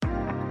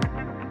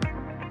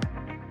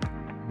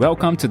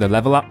Welcome to the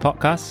Level Up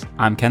Podcast.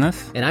 I'm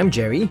Kenneth. And I'm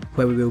Jerry,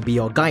 where we will be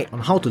your guide on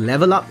how to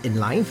level up in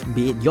life,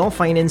 be it your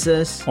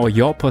finances or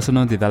your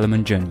personal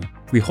development journey.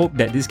 We hope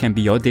that this can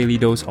be your daily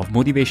dose of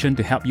motivation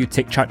to help you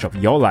take charge of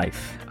your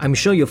life. I'm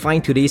sure you'll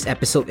find today's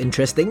episode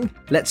interesting.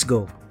 Let's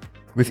go.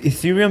 With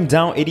Ethereum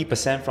down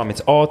 80% from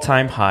its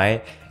all-time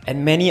high,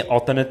 and many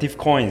alternative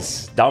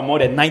coins down more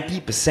than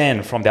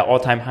 90% from their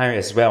all-time high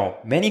as well.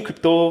 Many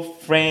crypto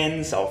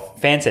friends or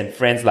fans and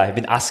friends have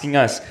been asking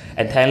us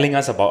and telling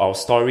us about our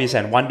stories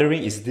and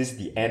wondering, is this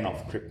the end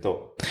of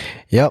crypto?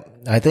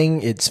 Yep, I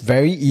think it's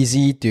very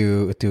easy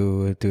to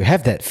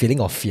have that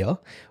feeling of fear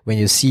when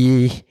you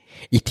see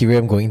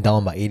Ethereum going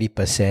down by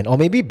 80%, or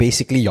maybe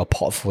basically your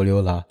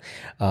portfolio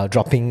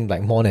dropping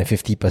like more than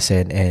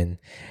 50%, and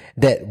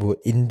that would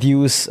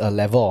induce a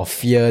level of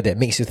fear that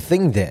makes you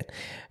think that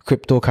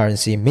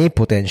cryptocurrency may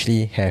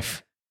potentially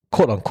have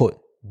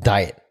quote-unquote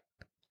died.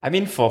 I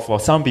mean, for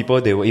some people,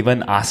 they were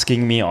even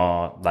asking me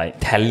or like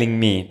telling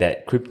me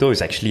that crypto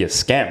is actually a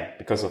scam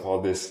because of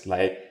all this.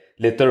 Like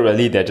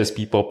literally, they're just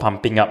people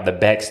pumping up the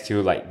bags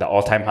to like the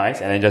all-time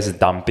highs and then just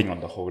dumping on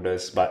the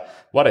holders. But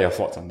what are your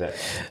thoughts on that?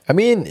 I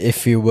mean,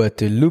 if you were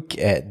to look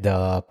at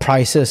the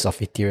prices of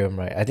Ethereum,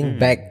 right? I think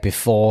back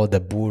before the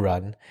bull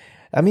run,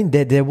 I mean,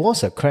 there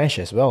was a crash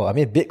as well. I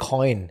mean,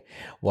 Bitcoin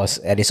was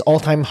at its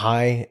all-time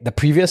high, the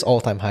previous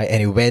all-time high,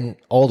 and it went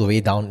all the way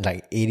down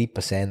like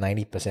 80%,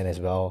 90% as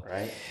well.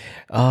 Right.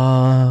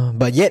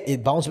 But yet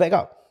it bounced back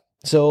up.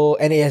 So,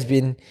 and it has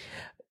been,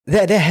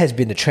 that has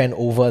been the trend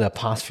over the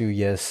past few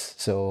years.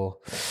 So,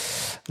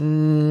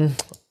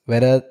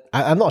 whether,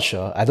 I'm not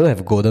sure. I don't have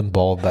a golden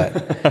ball, but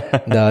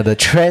the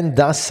trend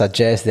does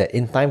suggest that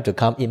in time to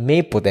come, it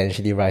may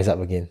potentially rise up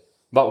again.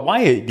 But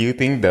why do you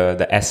think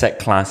the asset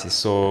class is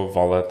so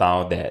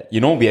volatile that,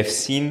 we have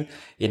seen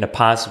in the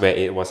past where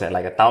it was at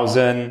like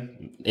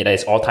 1,000, it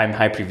is all-time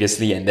high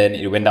previously, and then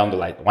it went down to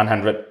like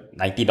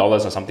 $190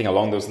 or something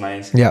along those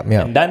lines. Yeah.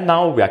 And then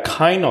now we are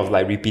kind of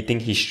like repeating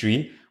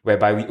history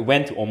whereby we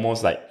went to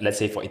almost like, let's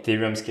say for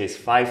Ethereum's case,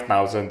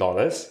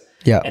 $5,000.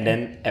 Yeah. And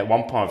then at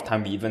one point of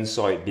time, we even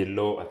saw it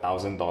below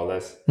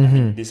 $1,000. I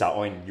mean, these are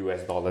all in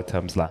US dollar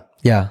terms lah.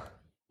 Yeah.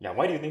 Yeah.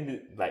 Why do you think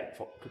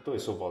crypto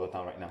is so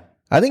volatile right now?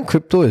 I think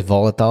crypto is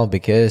volatile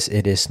because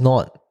it is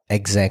not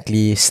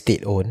exactly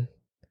state-owned.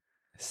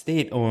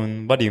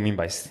 State-owned? What do you mean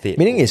by state?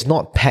 Meaning it's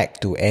not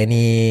pegged to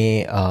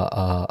any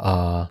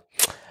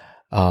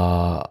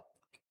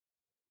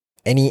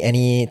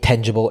any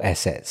tangible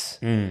assets.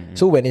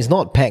 So when it's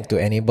not pegged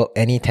to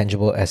any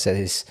tangible assets,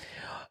 it's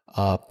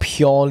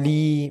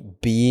purely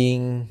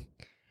being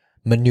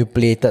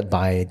manipulated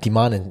by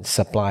demand and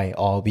supply,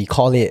 or we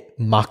call it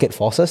market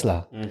forces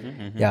lah.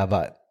 Yeah,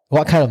 but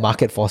what kind of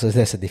market forces?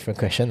 That's a different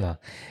question lah.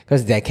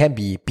 Because there can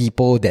be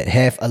people that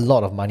have a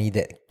lot of money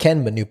that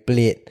can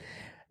manipulate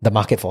the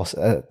market force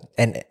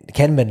and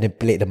can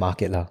manipulate the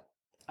market lah.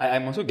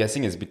 I'm also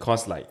guessing it's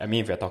because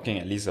if you're talking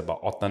at least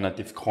about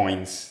alternative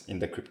coins in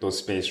the crypto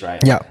space,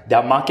 right? Yeah.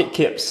 Their market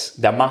caps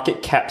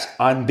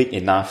aren't big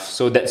enough.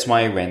 So that's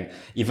why when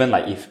even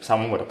if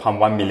someone were to pump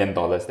 $1 million,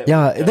 that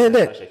would be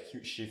such a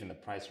huge shift in the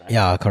price, right?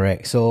 Yeah,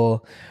 correct.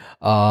 So,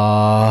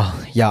 other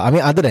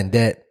than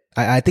that,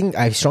 I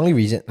strongly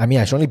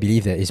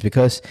believe that it's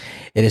because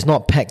it is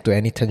not pegged to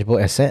any tangible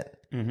asset.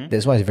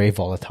 That's why it's very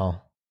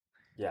volatile.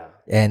 Yeah.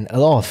 And a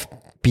lot of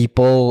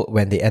people,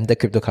 when they enter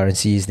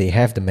cryptocurrencies, they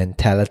have the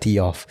mentality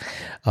of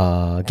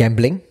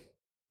gambling.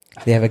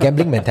 They have a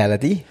gambling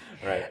mentality.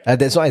 Right.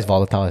 That's why it's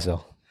volatile as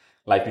well.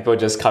 Like people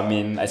just come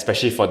in,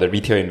 especially for the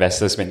retail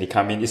investors, when they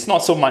come in, it's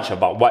not so much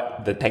about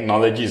what the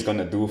technology is going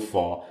to do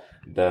for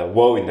the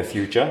world in the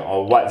future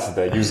or what's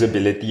the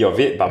usability of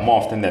it, but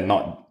more often than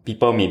not,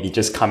 people may be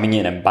just coming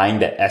in and buying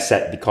that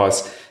asset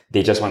because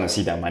they just want to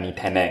see their money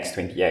 10x,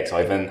 20x,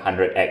 or even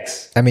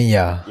 100x. I mean,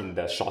 yeah. In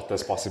the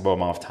shortest possible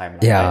amount of time.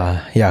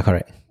 Yeah, right? Yeah,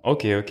 correct.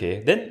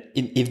 Okay. Then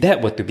if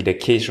that were to be the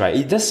case, right,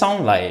 it does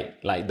sound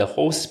like the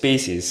whole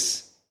space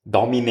is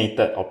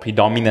dominated or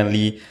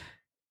predominantly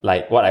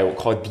like what I would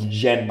call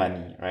degen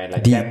money, right?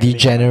 Like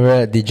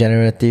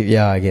degenerative,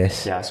 yeah, I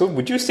guess. Yeah, so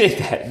would you say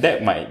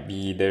that might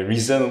be the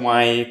reason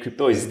why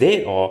crypto is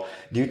dead, or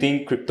do you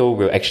think crypto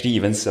will actually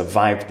even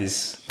survive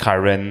this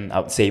current,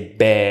 I would say,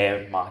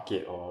 bear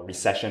market or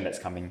recession that's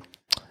coming?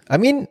 I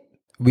mean,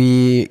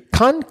 we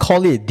can't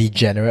call it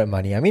degenerate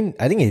money. I mean,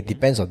 I think it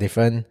depends on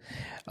different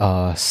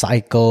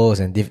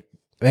cycles and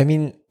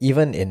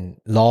even in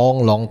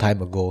long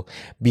time ago,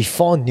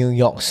 before New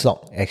York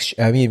Stock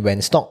Exchange, when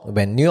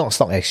New York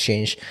Stock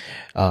Exchange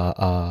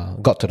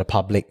got to the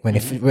public, when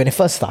it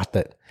first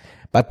started,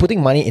 by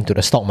putting money into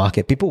the stock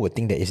market, people would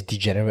think that it's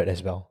degenerate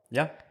as well.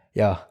 Yeah.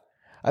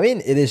 I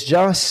mean, it is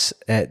just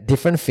at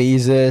different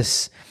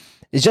phases.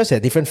 It's just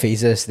at different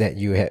phases that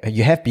you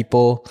have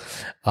people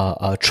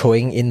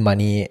throwing in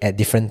money at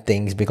different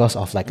things because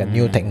of like a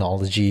new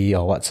technology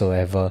or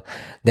whatsoever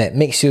that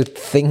makes you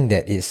think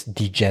that it's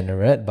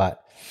degenerate. But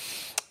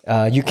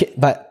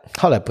but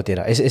how do I put it?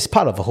 It's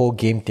part of a whole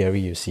game theory.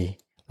 You see,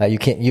 like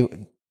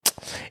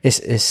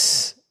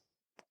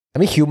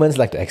humans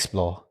like to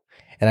explore,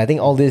 And I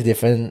think all these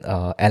different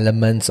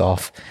elements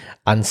of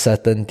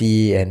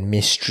uncertainty and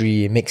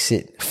mystery makes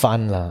it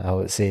fun, lah, I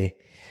would say.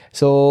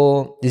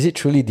 So is it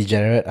truly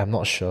degenerate? I'm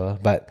not sure,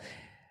 but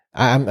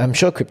I'm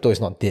sure crypto is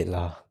not dead,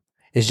 lah.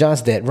 It's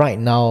just that right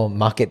now,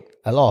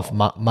 a lot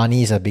of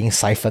monies are being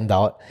siphoned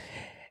out.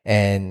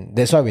 And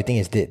that's why we think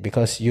it's dead,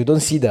 because you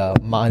don't see the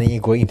money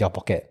going into your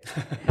pocket.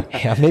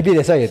 Yeah, maybe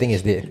that's why you think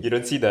it's dead. You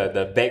don't see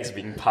the bags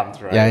being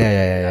pumped, right?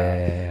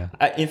 Yeah.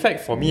 In fact,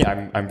 for me,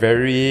 I'm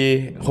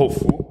very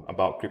hopeful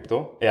about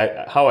crypto.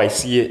 How I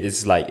see it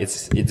is like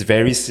it's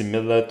very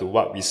similar to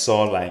what we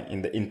saw like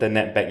in the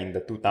internet back in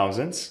the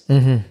 2000s,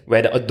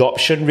 where the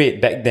adoption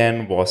rate back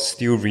then was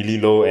still really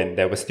low, and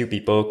there were still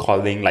people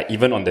calling, like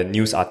even on the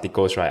news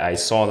articles, right? I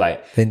saw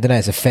like the internet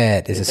is a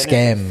fad, it's a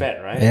scam.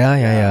 Fad, right?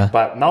 Yeah.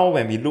 But now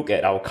when we look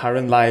at our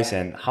current lives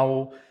and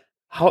how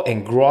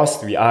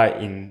engrossed we are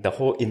in the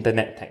whole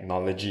internet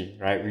technology,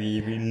 right?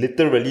 We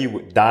literally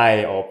would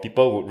die, or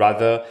people would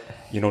rather,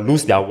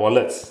 lose their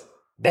wallets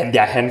than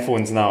their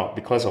handphones now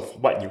because of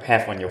what you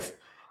have on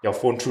your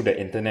phone through the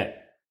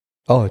internet.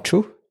 Oh,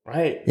 true.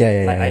 Right?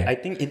 Yeah. I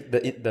think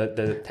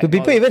the do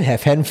people even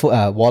have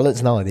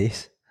wallets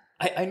nowadays?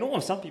 I know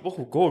of some people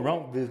who go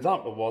around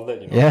without a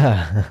wallet,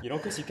 Yeah.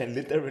 because you can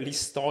literally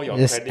store your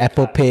just credit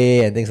Apple card.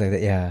 Pay and things like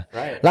that, yeah.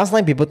 Right. Last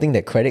time people think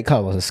that credit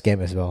card was a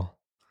scam as well.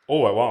 Oh,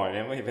 wow, I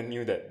never even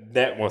knew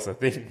that was a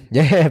thing.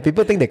 Yeah,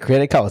 people think that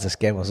credit card was a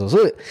scam also.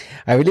 So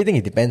I really think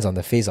it depends on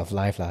the phase of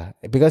life, lah.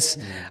 Because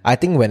I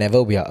think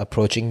whenever we are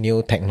approaching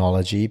new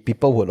technology,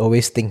 people would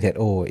always think that,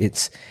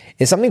 it's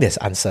something that's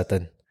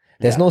uncertain.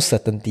 There's no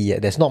certainty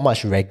yet. There's not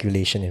much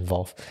regulation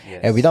involved.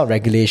 Yes. And without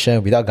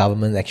regulation, without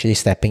government actually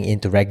stepping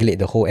in to regulate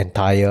the whole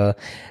entire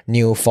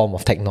new form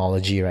of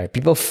technology, right?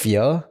 People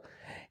fear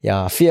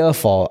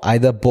for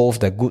either both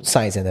the good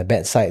sides and the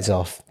bad sides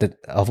of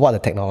what the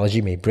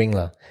technology may bring,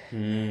 lah.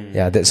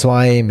 Yeah, that's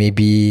why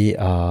maybe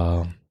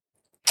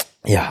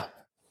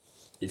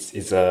It's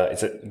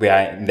we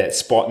are in that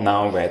spot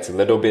now where it's a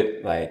little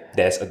bit like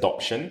there's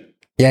adoption.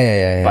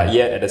 Yeah. But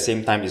yet at the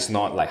same time, it's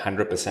not like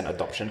 100%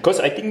 adoption. Because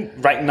I think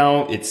right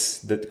now it's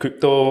the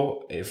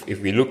crypto, if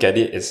we look at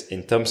it, is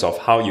in terms of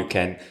how you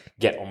can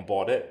get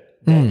onboarded.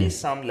 There is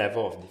some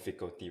level of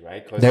difficulty,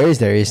 right? There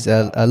is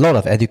a lot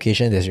of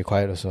education that's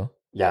required also.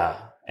 Yeah.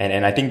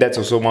 And I think that's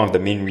also one of the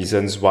main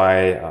reasons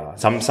why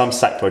some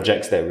side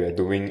projects that we're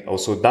doing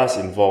also does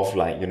involve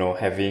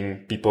having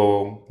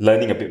people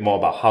learning a bit more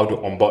about how to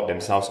onboard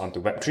themselves onto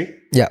Web3.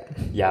 Yeah.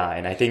 Yeah,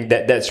 and I think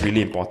that's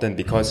really important,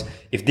 because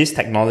if this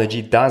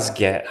technology does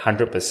get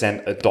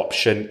 100%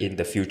 adoption in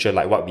the future,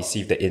 like what we see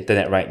with the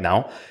internet right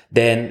now,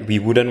 then we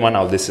wouldn't want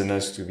our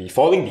listeners to be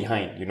falling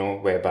behind,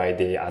 whereby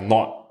they are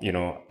not,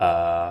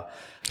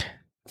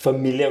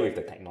 familiar with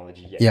the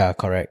technology yet. Yeah,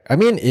 correct. I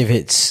mean,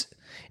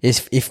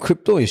 if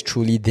crypto is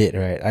truly dead,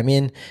 right? I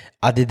mean,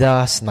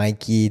 Adidas,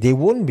 Nike, they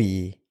won't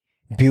be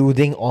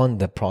building on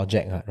the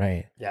project,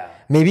 right? Yeah.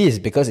 Maybe it's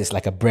because it's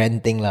like a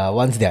brand thing, lah.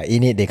 Once they're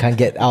in it, they can't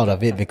get out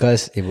of it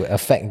because it will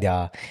affect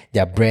their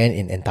brand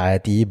in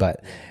entirety.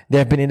 But they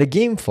have been in the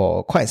game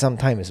for quite some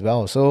time as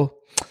well. So,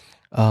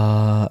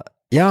 I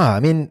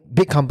mean,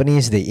 big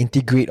companies, they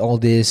integrate all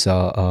this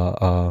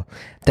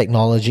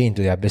technology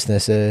into their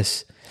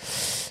businesses.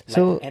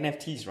 So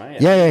NFTs,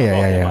 right?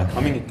 Yeah.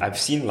 I've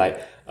seen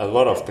like a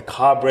lot of the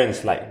car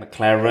brands like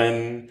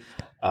McLaren.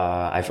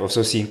 I've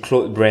also seen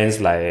clothes brands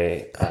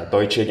like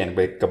Deutsche and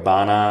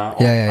Gabbana.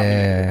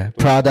 Yeah.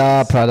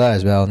 Prada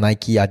as well.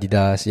 Nike,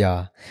 Adidas,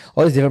 yeah.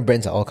 All these different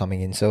brands are all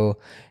coming in. So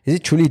is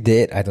it truly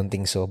dead? I don't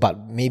think so. But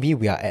maybe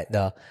we are at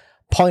the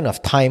point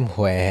of time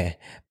where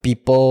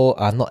people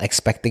are not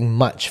expecting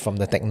much from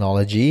the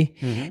technology,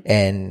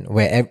 and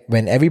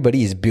when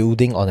everybody is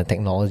building on the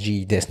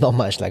technology, there's not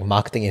much like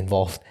marketing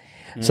involved.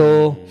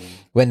 So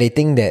when they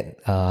think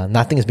that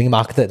nothing is being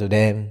marketed to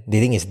them, they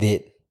think it's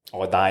dead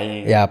or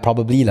dying. Yeah,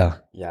 probably lah.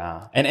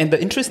 Yeah, and the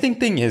interesting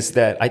thing is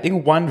that I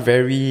think one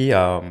very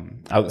I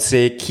would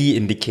say key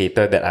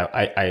indicator that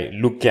I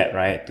look at,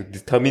 right, to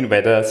determine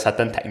whether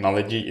certain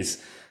technology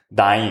is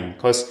dying,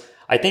 because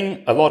I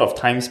think a lot of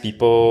times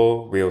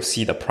people will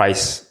see the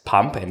price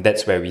pump, and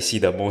that's where we see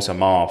the most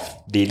amount of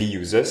daily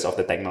users of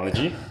the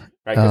technology,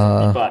 right?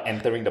 Because people are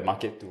entering the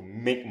market to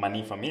make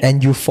money from it.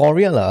 And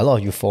euphoria, a lot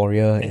of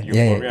euphoria.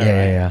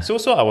 Yeah. So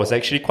I was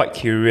actually quite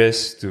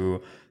curious to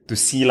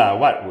see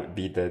what would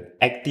be the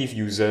active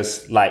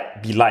users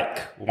be like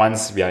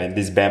once we are in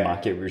this bear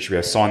market, which we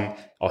have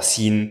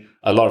seen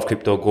a lot of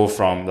crypto go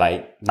from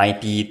like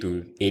 90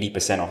 to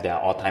 80% of their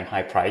all-time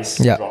high price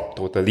drop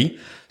totally.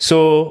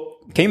 So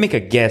can you make a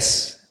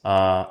guess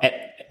at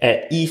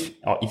ETH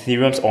or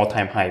Ethereum's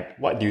all-time high?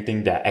 What do you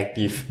think their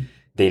active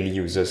daily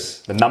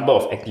users, the number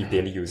of active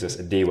daily users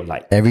a day were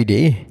like? Every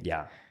day?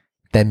 Yeah.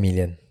 10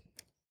 million.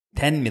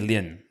 10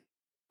 million?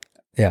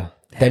 Yeah.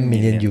 10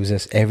 million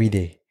users every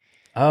day.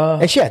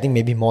 Actually, I think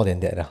maybe more than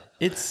that.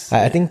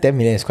 I think 10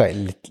 million is quite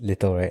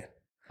little, right?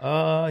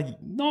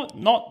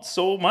 Not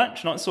so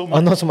much. Oh,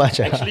 not so much.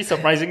 Actually,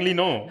 surprisingly,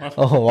 no.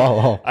 Oh,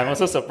 wow. I'm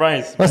also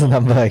surprised. What's the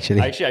number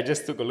actually? Actually, I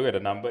just took a look at the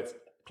number. It's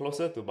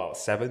closer to about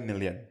 7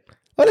 million.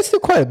 Oh, that's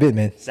still quite a bit,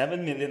 man.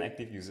 7 million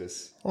active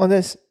users. Oh,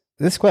 that's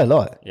quite a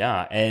lot.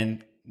 Yeah,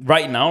 and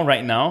right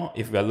now,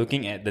 if we are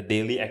looking at the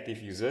daily active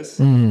users,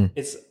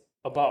 it's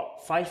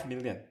about 5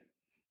 million.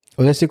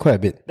 Oh, that's still quite a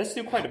bit. That's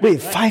still quite a bit.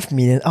 Wait, right? 5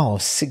 million out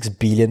of 6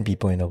 billion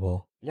people in the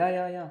world.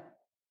 Yeah.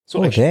 So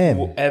Oh, actually, damn.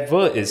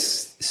 whoever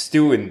is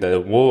still in the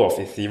world of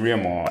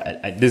Ethereum, or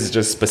this is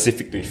just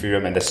specific to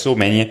Ethereum, and there's so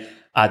many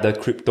other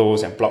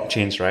cryptos and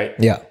blockchains, right?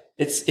 Yeah.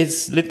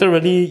 It's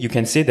literally, you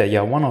can say that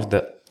you're one of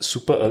the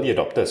super early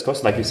adopters,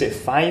 because like you said,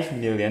 5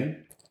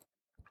 million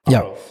out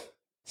Yeah. of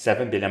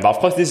 7 billion. But of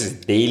course, this is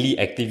daily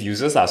active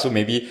users. So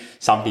maybe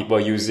some people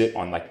use it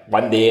on like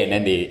one day and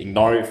then they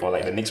ignore it for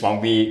like the next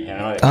 1 week.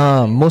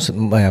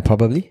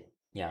 Probably.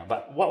 Yeah,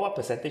 but what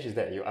percentage is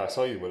that? I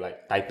saw you were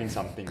like typing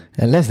something.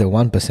 Less than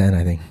 1%,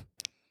 I think.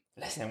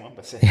 Less than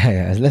 1%.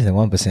 Yeah, it's less than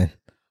 1%.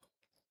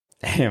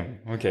 Damn,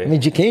 okay. I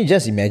mean, can you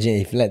just imagine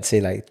if, let's say,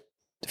 like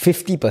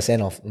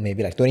 50% of,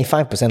 maybe like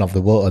 25% of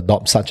the world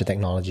adopt such a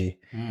technology?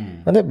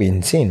 That'd be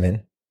insane,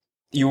 man.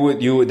 You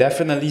would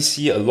definitely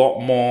see a lot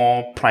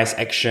more price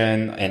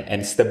action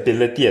and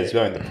stability as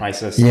well in the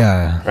prices.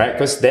 Yeah. Right?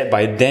 Because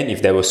by then,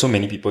 if there were so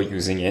many people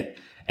using it,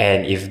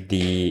 and if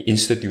the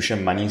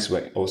institution monies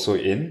were also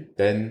in,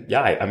 then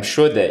yeah, I'm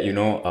sure that,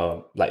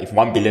 like if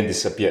 1 billion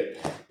disappeared,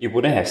 it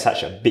wouldn't have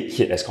such a big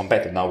hit as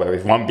compared to now, where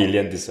if 1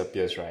 billion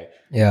disappears, right?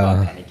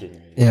 Yeah. Panicking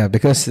already. Yeah,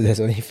 because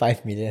there's only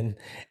 5 million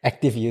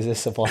active users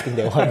supporting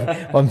the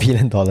 $1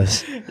 billion.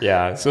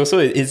 Yeah, so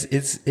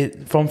it's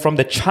from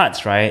the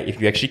charts, right? If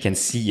you actually can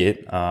see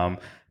it,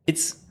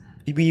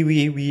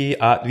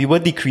 we were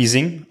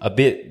decreasing a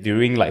bit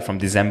during like from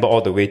December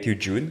all the way to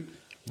June,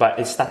 but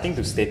it's starting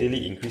to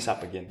steadily increase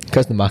up again.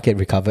 Because the market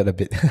recovered a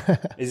bit.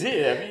 Is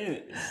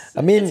it?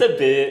 I mean, it's a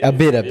bit. A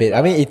bit.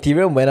 I mean,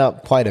 Ethereum went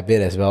up quite a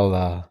bit as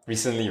well.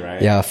 Recently, right?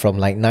 Yeah, from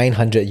like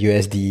 900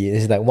 USD.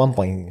 It's like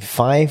 1.5,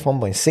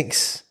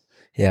 1.6.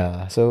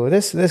 Yeah, so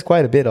there's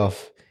quite a bit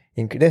of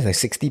increase. That's like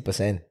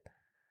 60%.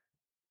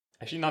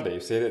 Actually, now that you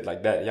said it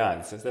like that,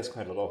 yeah, that's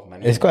quite a lot of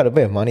money. It's quite a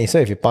bit of money. So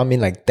if you pump in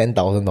like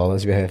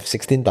 $10,000, you have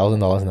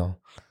 $16,000 now.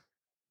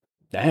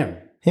 Damn.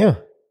 Yeah.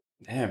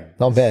 Damn.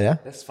 Not bad, yeah?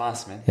 That's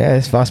fast, man. Yeah,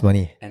 it's fast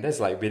money. And that's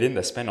like within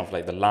the span of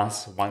like the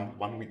last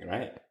one week,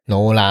 right?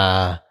 No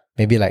lah.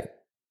 Maybe like,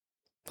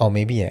 or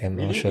maybe I'm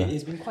Really? not sure.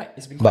 It's been quite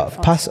But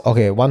fast.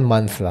 1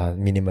 month lah,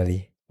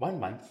 minimally. 1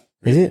 month?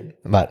 Is it?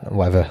 But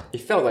whatever.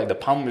 It felt like the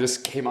pump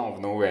just came out of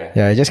nowhere.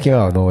 Yeah, it just came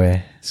out of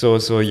nowhere. So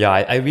yeah,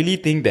 I really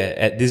think that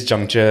at this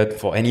juncture,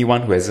 for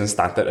anyone who hasn't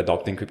started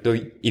adopting crypto,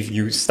 if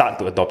you start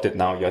to adopt it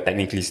now, you're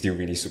technically still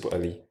really super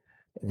early.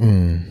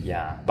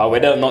 Yeah, but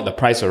whether or not the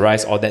price will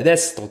rise or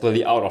that's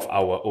totally out of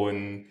our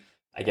own,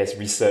 I guess,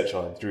 research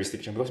or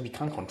jurisdiction, because we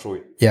can't control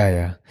it.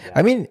 Yeah.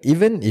 I mean,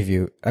 even if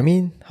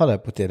how do I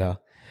put it?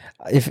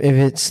 If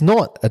it's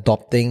not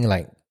adopting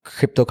like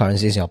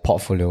cryptocurrencies in your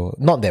portfolio,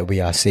 not that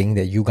we are saying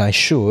that you guys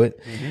should,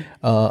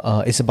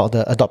 it's about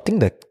adopting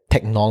the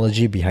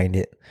technology behind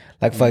it.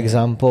 Like for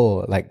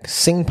example, like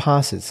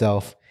SingPass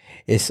itself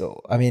is,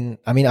 I mean,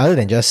 other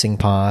than just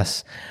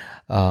SingPass,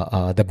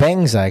 the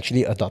banks are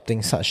actually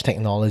adopting such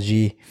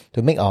technology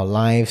to make our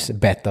lives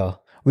better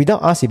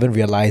without us even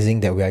realizing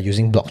that we are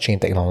using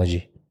blockchain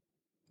technology.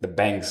 The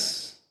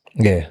banks.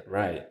 Yeah.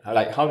 Right.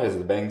 Like, how has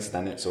the banks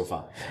done it so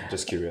far? I'm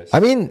just curious. I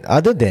mean,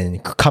 other than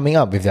coming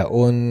up with their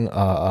own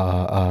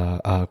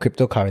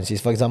cryptocurrencies,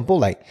 for example,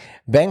 like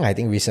Bank, I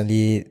think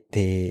recently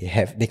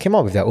they came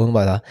up with their own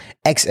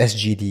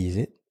XSGD, is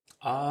it?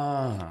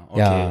 Okay.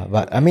 Yeah,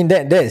 but I mean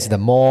that is the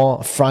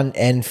more front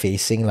end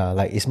facing lah.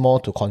 Like it's more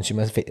to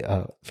consumers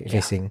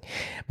facing.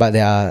 But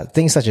there are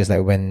things such as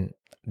like when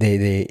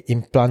they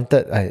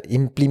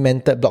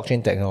implemented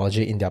blockchain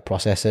technology in their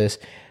processes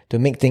to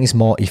make things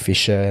more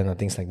efficient or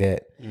things like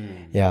that.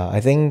 Yeah, I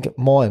think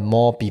more and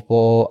more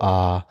people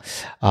are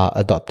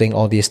adopting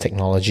all this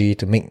technology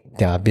to make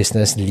their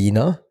business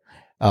leaner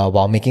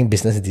while making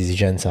business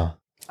decisions.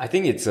 I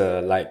think it's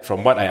like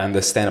from what I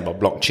understand about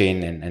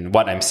blockchain and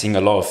what I'm seeing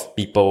a lot of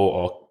people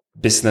or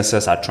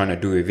businesses are trying to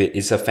do with it,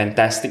 it's a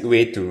fantastic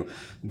way to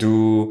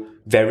do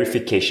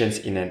verifications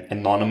in an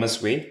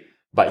anonymous way,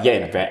 but yet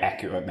in a very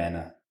accurate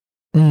manner.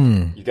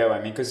 You get what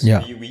I mean? Because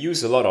we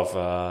use a lot of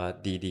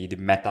the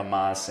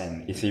MetaMask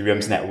and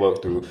Ethereum's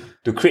network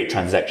to create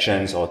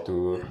transactions or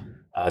to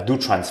do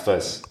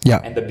transfers. Yeah.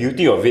 And the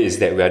beauty of it is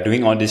that we are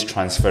doing all this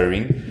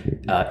transferring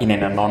in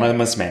an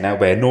anonymous manner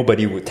where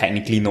nobody would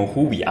technically know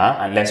who we are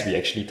unless we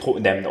actually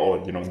told them,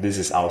 this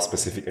is our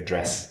specific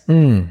address.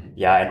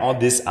 Yeah, and all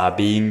this are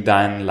being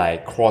done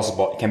like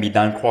can be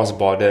done cross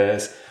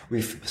borders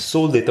with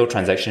so little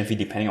transaction fee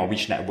depending on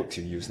which networks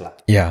you use.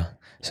 Yeah.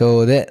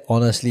 So that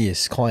honestly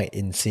is quite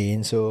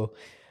insane. So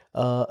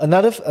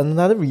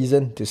another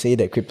reason to say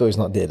that crypto is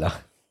not dead.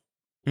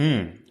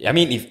 I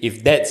mean,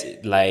 if that's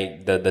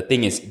like the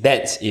thing is,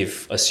 that's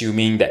if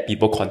assuming that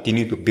people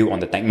continue to build on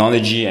the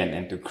technology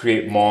and to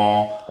create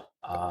more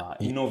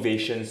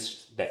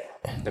innovations that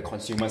the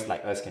consumers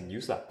like us can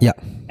use. Yeah.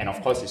 And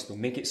of course, is to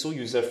make it so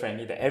user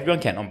friendly that everyone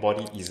can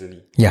onboard it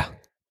easily. Yeah.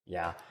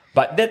 Yeah.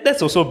 But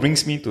that also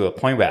brings me to a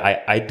point where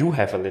I do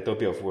have a little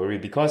bit of worry,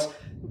 because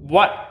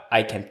what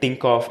I can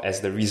think of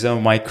as the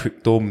reason why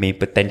crypto may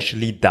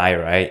potentially die,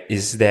 right,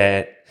 is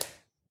that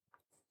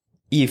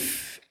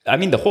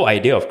the whole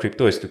idea of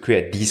crypto is to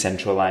create a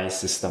decentralized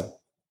system,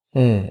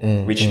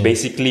 which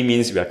basically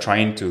means we are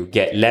trying to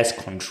get less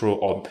control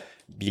or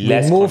be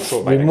less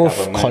controlled by the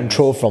government.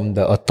 Control from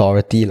the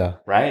authority, lah.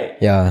 Right?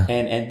 Yeah.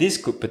 And this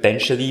could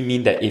potentially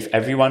mean that if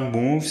everyone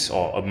moves,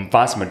 or a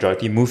vast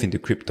majority move into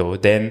crypto,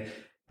 then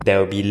there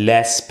will be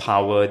less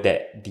power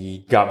that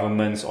the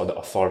governments or the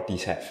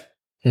authorities have.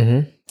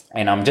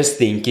 And I'm just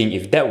thinking,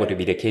 if that were to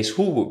be the case,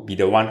 who would be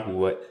the one who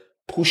would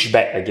push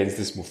back against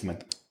this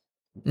movement?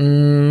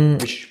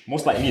 Which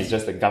most likely is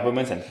just the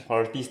governments and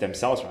authorities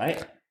themselves,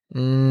 right?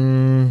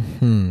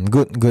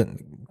 Good.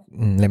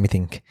 Let me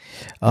think.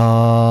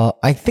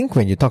 I think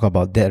when you talk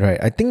about that, right,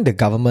 I think the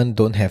government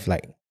don't have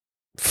like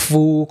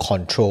full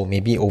control,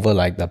 maybe over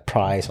like the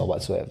price or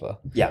whatsoever.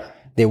 Yeah.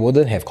 They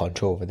wouldn't have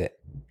control over that.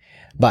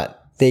 But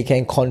they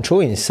can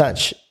control in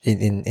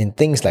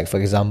things like, for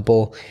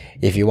example,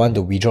 if you want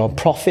to withdraw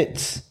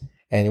profits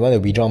and you want to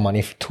withdraw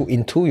money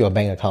into your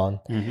bank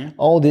account,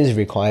 all this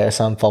requires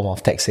some form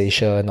of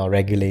taxation or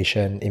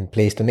regulation in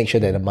place to make sure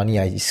that the money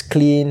is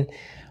clean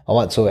or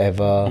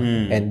whatsoever.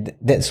 And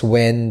that's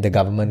when the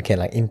government can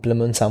like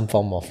implement some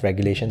form of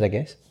regulations, I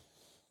guess.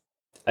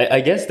 I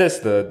guess that's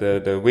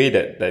the way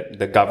that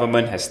the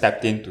government has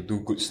stepped in to do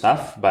good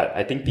stuff. But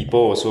I think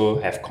people also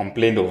have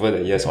complained over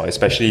the years, or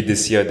especially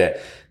this year, that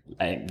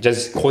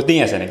just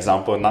quoting as an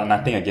example,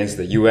 nothing against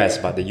the US,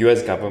 but the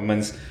US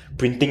government's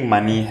printing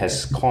money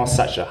has caused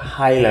such a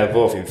high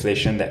level of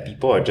inflation that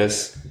people are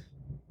just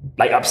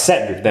like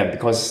upset with them,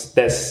 because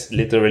that's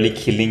literally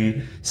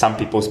killing some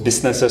people's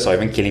businesses or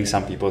even killing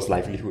some people's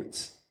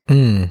livelihoods.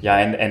 Yeah,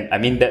 and I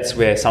mean, that's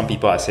where some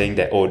people are saying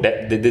that,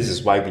 this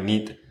is why we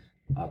need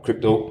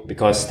crypto,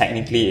 because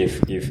technically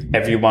if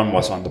everyone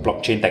was on the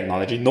blockchain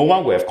technology, no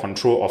one will have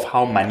control of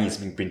how money is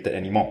being printed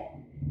anymore.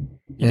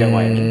 You get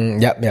what I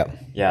mean? Yep.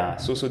 Yeah.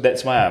 So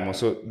that's why I'm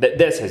also that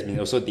has been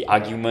also the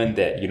argument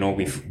that,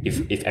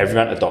 if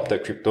everyone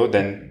adopted crypto,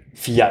 then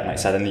fiat might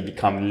suddenly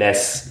become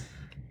less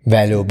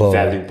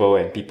valuable,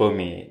 and people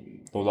may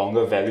no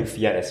longer value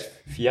fiat as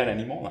fiat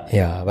anymore.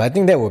 Yeah, but I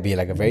think that would be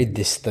like a very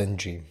distant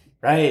dream.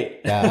 Right.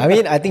 Yeah. I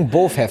mean, I think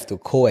both have to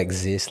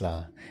coexist,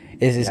 lah.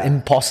 It is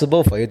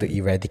impossible for you to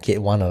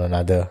eradicate one or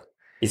another.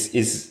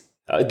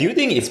 Do you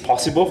think it's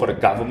possible for the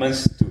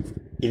governments to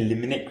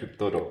eliminate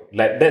crypto though?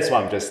 Like, that's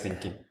what I'm just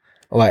thinking.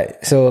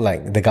 Right. So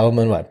like the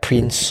government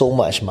print so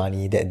much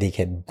money that they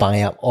can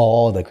buy up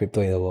all the crypto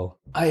in the world.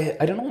 I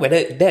don't know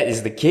whether that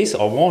is the case,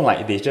 or more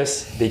like they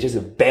just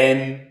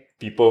ban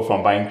people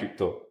from buying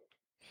crypto.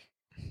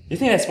 You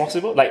think that's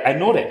possible? Like, I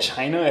know that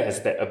China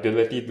has that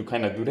ability to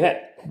kind of do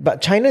that.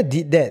 But China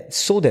did that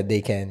so that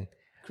they can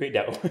create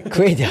their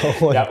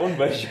own their own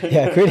version.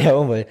 Yeah, create their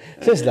own version.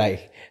 So it's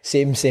like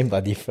same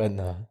but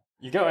different.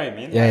 You get what I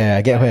mean? Yeah,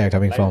 I get where you're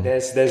coming from.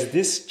 There's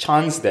this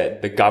chance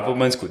that the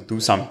governments could do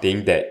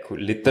something that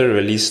could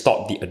literally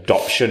stop the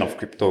adoption of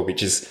crypto,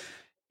 which is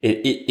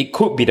it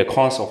could be the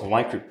cause of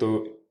why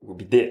crypto will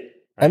be dead.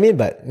 Right? I mean,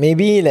 but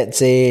maybe let's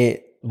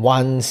say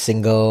one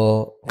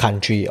single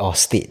country or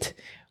state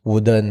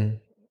wouldn't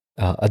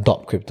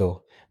adopt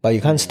crypto, but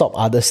you can't stop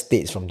other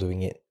states from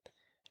doing it.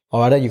 Or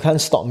rather, you can't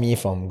stop me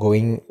from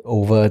going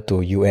over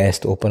to US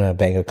to open a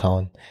bank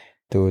account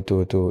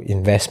to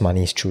invest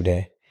monies through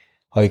there.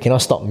 Or you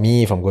cannot stop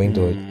me from going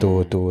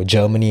to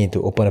Germany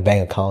to open a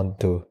bank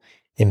account to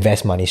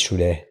invest monies through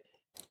there.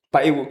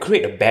 But it would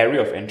create a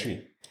barrier of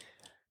entry.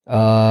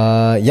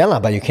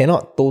 But you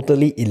cannot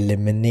totally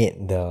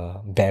eliminate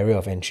the barrier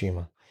of entry.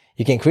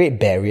 You can create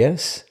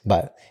barriers,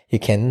 but you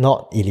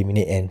cannot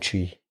eliminate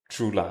entry.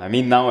 True lah. I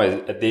mean,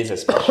 nowadays,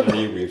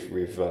 especially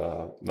with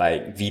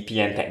like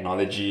VPN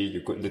technology,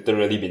 you could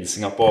literally be in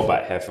Singapore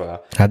but have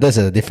that's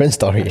a different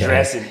story.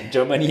 Address in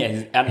Germany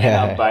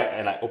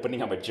and like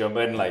opening up a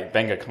German like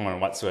bank account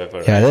and whatsoever.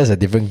 Right? Yeah, that's a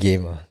different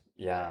game.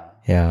 Yeah.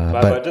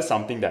 But just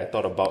something that I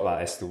thought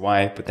about as to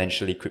why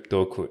potentially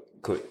crypto could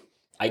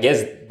I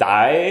guess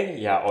die.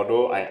 Yeah,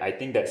 although I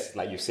think that's,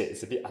 like you said,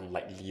 it's a bit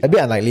unlikely. A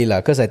bit unlikely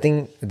because I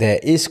think there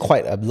is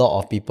quite a lot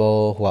of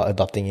people who are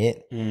adopting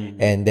it,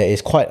 and there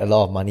is quite a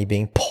lot of money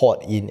being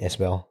poured in as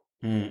well.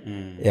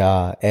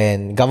 Yeah,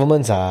 and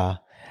governments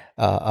are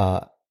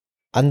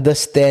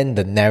understand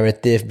the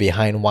narrative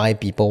behind why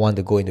people want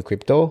to go into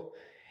crypto,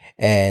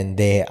 and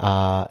they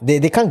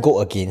can't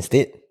go against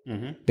it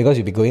because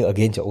you'll be going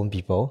against your own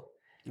people,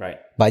 right?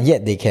 But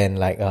yet they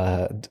can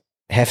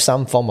have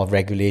some form of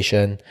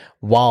regulation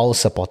while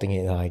supporting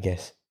it, I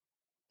guess.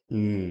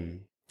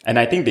 And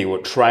I think they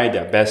would try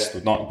their best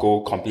to not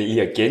go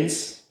completely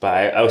against, but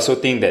I also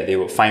think that they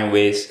would find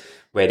ways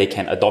where they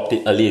can adopt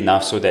it early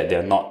enough so that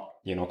they're not,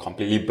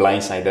 completely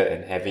blindsided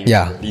and having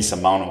this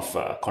amount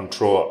of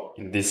control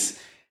in this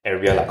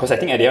area. Because I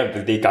think at the end of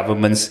the day,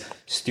 governments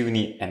still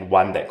need and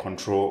want that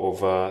control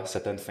over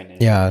certain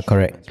financial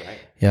correct. Right?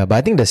 Yeah, but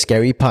I think the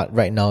scary part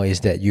right now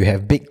is that you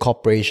have big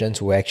corporations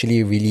who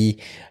actually really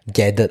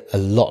gathered a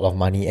lot of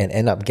money and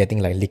end up getting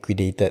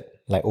liquidated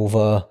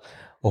over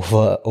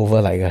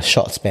like a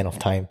short span of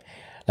time.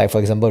 Like for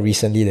example,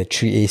 recently the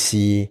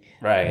 3AC.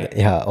 Right.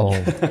 Yeah. Oh,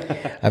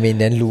 I mean,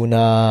 then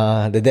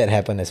Luna, that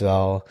happened as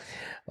well.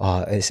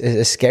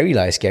 It's scary,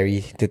 like, it's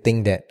scary to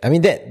think that. I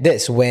mean,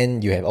 that's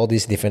when you have all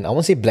these different, I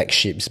won't say black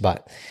sheeps,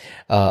 but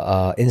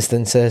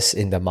instances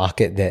in the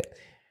market that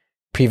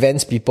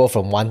prevents people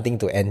from wanting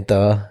to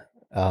enter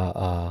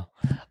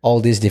all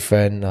these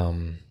different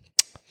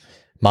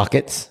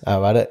markets.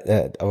 Rather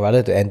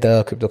to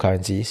enter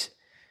cryptocurrencies.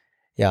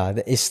 Yeah,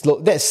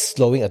 that's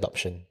slowing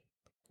adoption,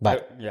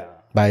 but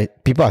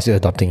people are still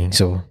adopting.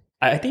 So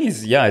I think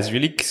it's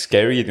really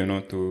scary,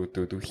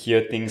 to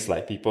hear things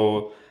like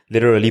people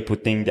literally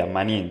putting their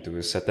money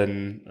into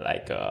certain,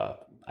 like,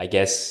 I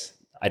guess,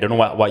 I don't know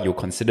what you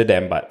consider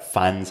them, but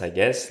funds, I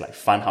guess, like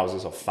fund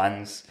houses of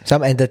funds.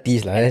 Some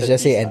entities, let's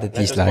just say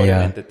entities.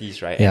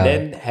 Entities, right? Yeah.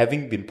 And then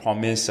having been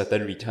promised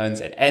certain returns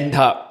and end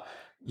up,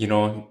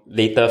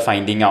 later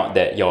finding out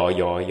that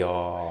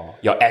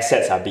your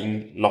assets are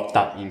being locked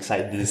up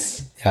inside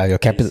this. Yeah, your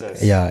capital.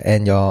 places. Yeah,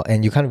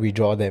 and you can't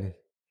withdraw them.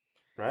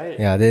 Right.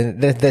 Yeah, then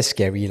that's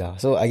scary lah.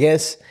 So I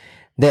guess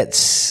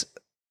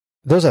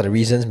those are the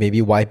reasons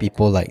maybe why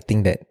people like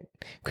think that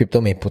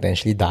crypto may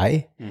potentially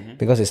die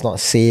because it's not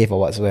safe or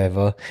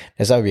whatsoever.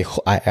 That's why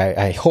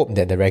I hope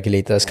that the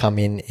regulators come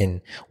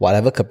in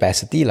whatever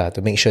capacity lah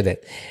to make sure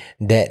that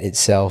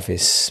itself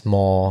is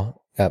more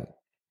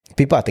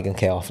people are taken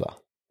care of lah.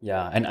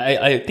 Yeah, and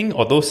I think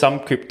although some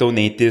crypto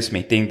natives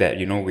may think that,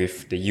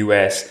 with the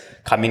US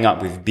coming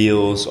up with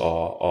bills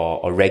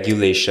or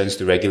regulations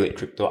to regulate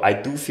crypto, I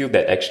do feel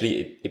that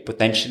actually it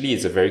potentially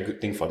is a very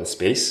good thing for the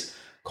space.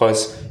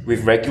 Because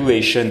with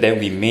regulation, then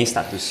we may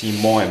start to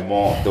see more and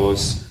more of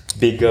those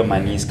bigger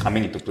monies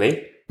coming into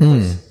play.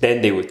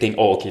 Then they would think,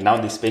 oh, okay, now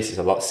this space is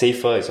a lot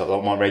safer, it's a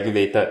lot more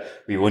regulated.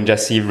 We won't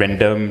just see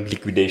random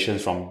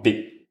liquidations from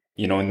big,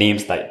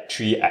 names like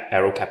Three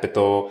Arrow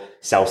Capital,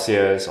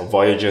 Celsius, or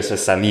Voyager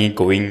suddenly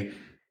going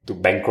to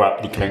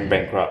bankrupt, declaring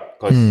bankrupt.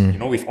 Because,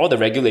 with all the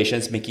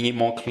regulations making it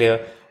more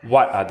clear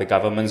what are the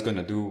governments going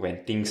to do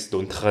when things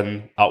don't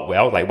turn out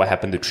well, like what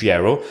happened to Three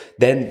Arrow,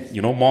 then,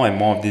 more and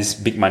more of these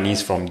big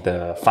monies from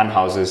the fund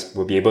houses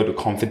will be able to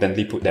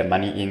confidently put their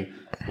money in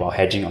while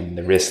hedging on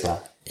the risk.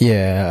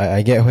 Yeah,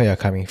 I get where you're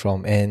coming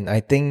from. And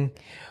I think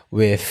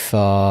with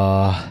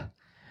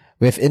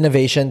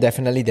innovation,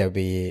 definitely there'll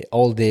be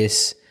all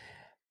this.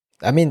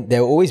 I mean,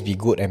 there will always be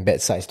good and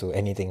bad sides to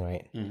anything,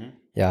 right?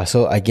 Yeah,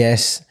 so I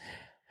guess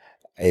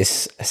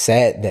it's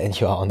sad that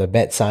you are on the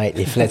bad side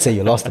if, let's say,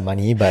 you lost the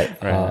money, but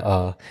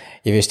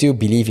if you still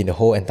believe in the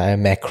whole entire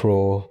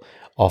macro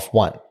of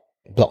what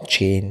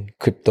blockchain,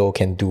 crypto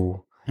can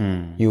do,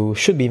 you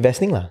should be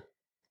investing lah.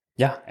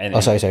 Yeah.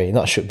 Sorry,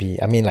 not should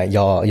be. I mean, like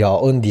your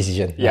own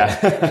decision.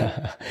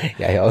 Yeah.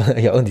 Yeah,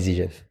 your own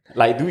decision.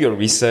 Like, do your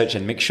research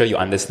and make sure you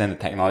understand the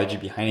technology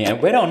behind it,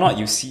 and whether or not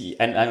you see,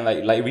 and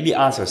like really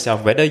ask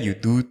yourself whether you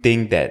do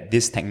think that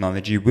this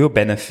technology will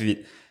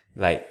benefit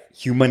like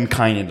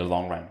humankind in the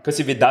long run.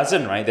 Because if it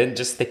doesn't, right, then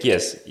just take it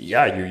as,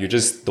 you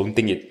just don't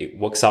think it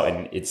works out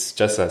and it's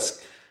just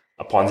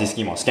a Ponzi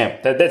scheme or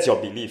scam. That's your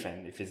belief,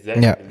 and if it's that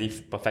your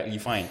belief, perfectly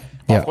fine.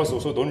 But of course,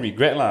 also don't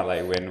regret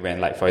like when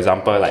like, for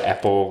example, like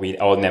Apple, we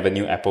all never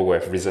knew Apple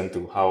would have risen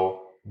to how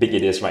big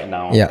it is right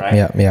now,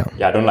 right?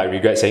 Yeah, don't like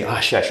regret saying,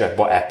 shit, I should have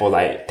bought Apple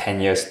like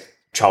 10 years,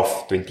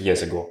 12, 20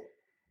 years ago.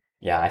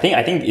 Yeah, I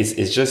think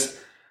it's just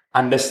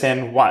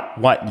understand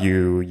what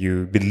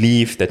you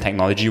believe the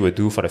technology will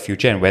do for the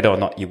future and whether or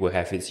not it will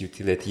have its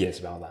utility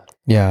as well.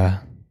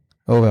 Yeah.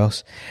 Oh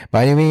wells.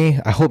 But anyway,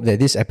 I hope that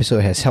this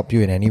episode has helped you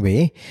in any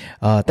way.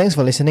 Thanks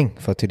for listening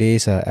for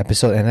today's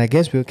episode, and I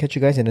guess we'll catch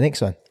you guys in the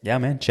next one. Yeah,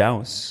 man.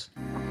 Ciao.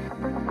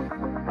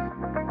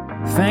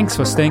 Thanks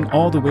for staying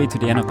all the way to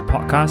the end of the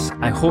podcast.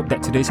 I hope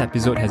that today's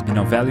episode has been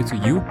of value to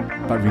you.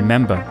 But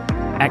remember,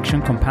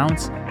 action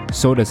compounds,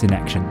 so does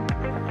inaction.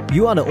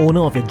 You are the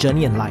owner of your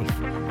journey in life.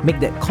 Make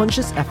that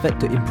conscious effort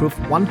to improve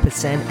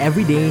 1%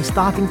 every day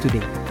starting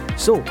today.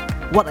 So,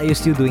 what are you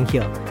still doing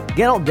here?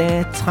 Get out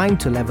there, time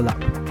to level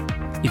up.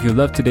 If you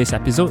loved today's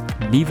episode,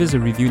 leave us a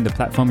review in the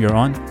platform you're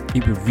on.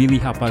 It will really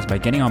help us by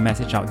getting our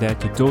message out there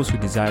to those who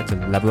desire to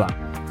level up.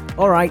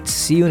 Alright,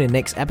 see you in the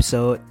next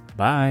episode.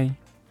 Bye.